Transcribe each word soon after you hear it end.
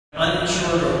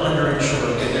Uninsured or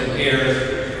underinsured get their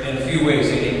care in a few ways.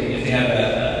 If they have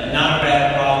a not a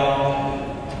bad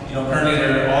problem, currently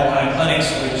there are all kind of clinics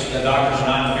which the doctors are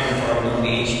not in favor of, the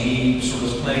HB sort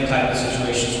of clinic type of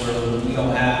situations where we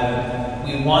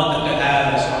want them to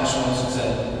have, as Congressman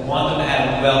said, we want them to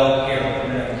have well care,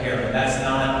 preventative care. That's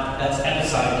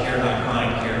episodic care, not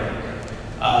chronic care.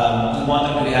 We want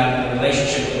them to have a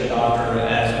relationship with the doctor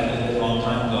as we did a long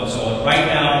time ago. So right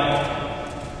now,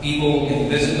 people can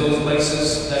visit those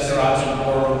places, that's their option,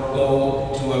 or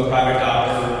go to a private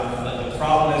doctor. But the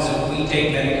problem is, if we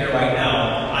take Medicare right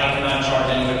now, I cannot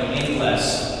charge anybody any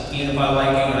less. Even if I like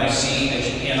you and I see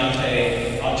that you cannot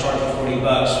pay, I'll charge you $40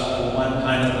 for one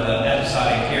kind of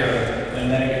episodic care. When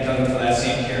Medicare tells me for that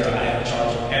same care, I have to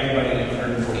charge everybody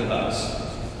 $140.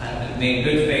 I have to make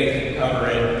good faith to cover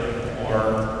it,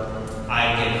 or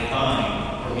I get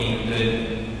fined for being a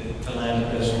good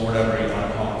philanthropist or whatever you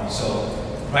want to call it. So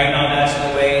right now, that's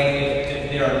the way.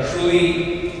 If they are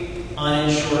truly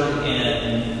uninsured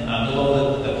and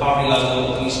below the poverty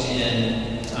level, at least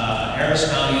in Harris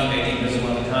County, they can visit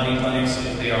one of the county clinics.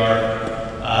 If they are,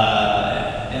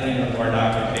 they don't even require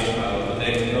documentation, by the way, but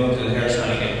they can go to the Harris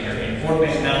County and get care. In Fort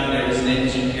Bend County, there is an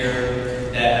indigent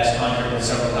care that has contracted with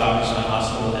several doctors in the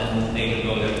hospital, and they can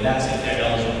go there. But that's if they're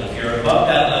eligible. If you're above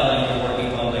that level and you're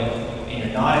working public and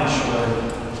you're not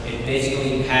insured, it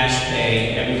basically cash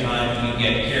pay every time you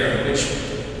get care, which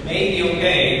may be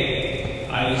okay.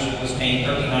 I was paying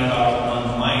 $1,300 a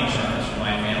month for my insurance for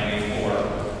my family before.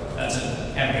 That's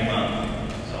every month.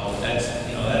 So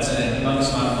that's an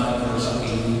humongous amount of money for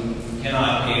somebody who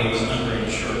cannot pay or is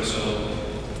underinsured. So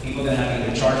people are going to have to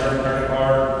either charge their credit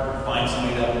card or find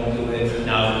somebody that will do it.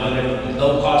 Now, whether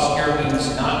low-cost care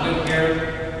means not good care,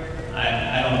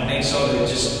 I don't think so. It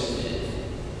just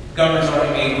government's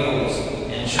already made rules.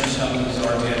 Insurance companies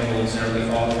already have rules and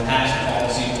everybody follows past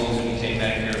policy rules when you take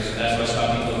Medicare. So that's why some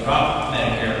people drop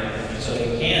Medicare so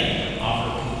they can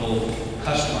offer people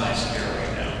customized care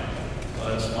right now. So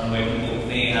that's one way people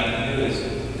may have to do is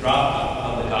drop the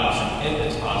public option if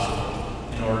it's possible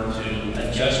in order to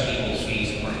adjust people's fees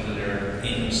according to their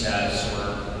income status or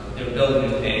their ability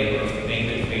to pay or make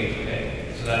good faith to pay.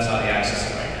 So that's how they access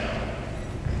it right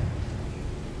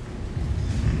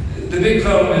now. The big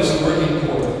problem is the working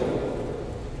poor,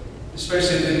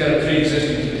 especially if they've got a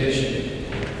pre-existing condition.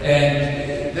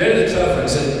 And they're the tough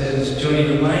ones. As Joni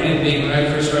reminded me, when I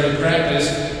first started practice,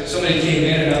 somebody came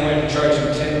in and I wanted to charge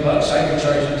them $10. I could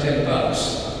charge them $10.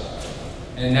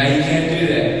 And now you can't do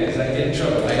that because I get in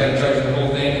trouble. I got to charge the whole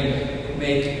thing and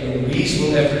make a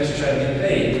reasonable effort to try to get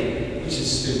paid, which is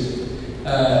stupid.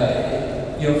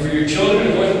 For your children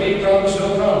with orthopedic problems,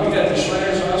 no problem. We got the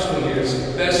Shriners Hospital here. It's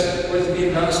the best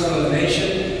orthopedic hospital in the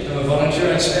nation. I'm a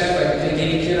volunteer on staff. I can take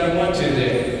any kid I want to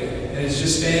there. And it's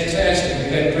just fantastic.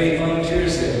 We've got great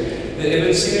volunteers there. The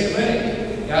Ibn Sina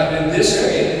Clinic out in this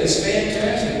area is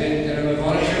fantastic. And I'm a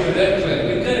volunteer with that clinic.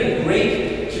 We've got a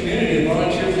great community of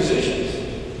volunteer physicians.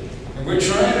 And we're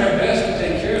trying our best to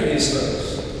take care of these folks.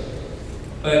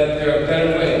 But there are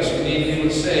better ways. We need people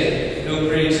to say, no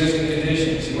pre-existing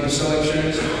conditions. You want to sell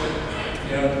insurance?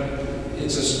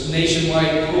 It's a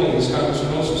nationwide pool, as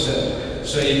Congressman also said.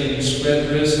 So you can spread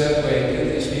the risk that way and get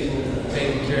these people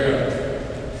taken care of.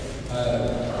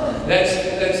 That's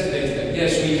the big thing.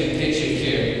 Yes, we can get you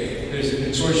care. There's a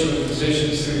consortium of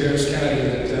physicians through Harris County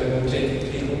that will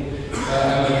take people.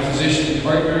 I'm a physician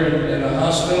partner in a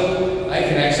hospital. I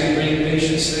can actually bring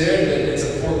patients there. It's a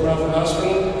for-profit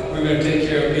hospital. We're going to take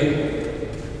care of people.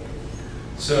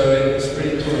 So it's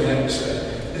pretty cool in that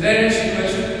respect. Did that answer your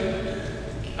question?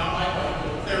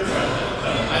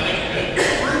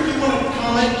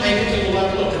 Take it to the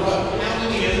level of drug. How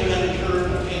many uninsured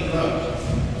obtain drugs?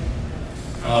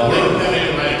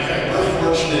 We're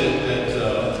fortunate that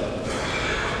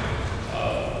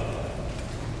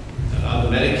on the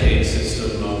Medicaid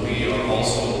system, we are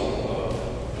also,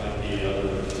 like the other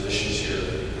physicians here,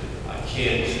 I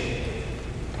can't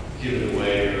give it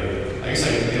away, or I guess I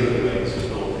can give it away because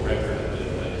there's no record of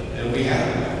it, and we have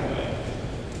it that way.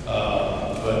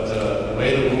 But the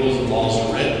way the rules and laws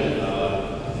are written,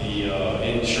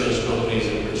 insurance companies,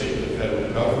 in particular the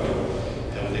federal government,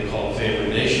 have what they call favored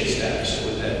nation status. So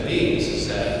what that means is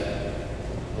that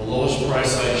the lowest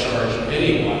price I charge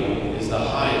anyone is the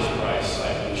highest price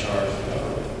I can charge the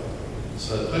government.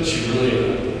 So it puts you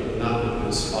really not in a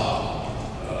good spot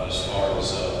as far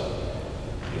as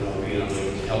being able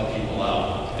to help people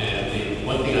out. And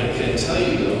one thing I can tell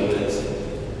you though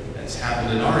that's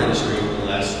happened in our industry over the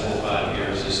last 4 or 5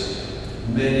 years is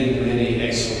many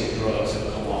excellent drugs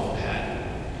have come off patent.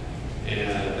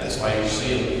 And that's why you're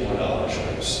seeing the $4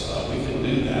 insurance. We can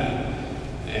do that.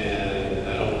 And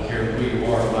I don't care who you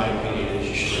are, my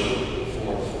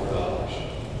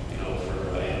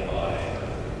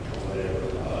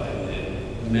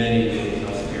many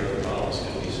healthcare problems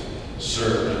can be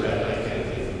served. In fact, I can't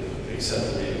think, except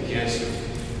for maybe cancer,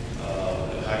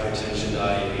 hypertension,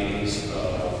 diabetes,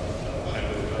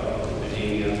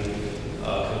 hyperlipidemia,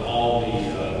 can all be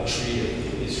treated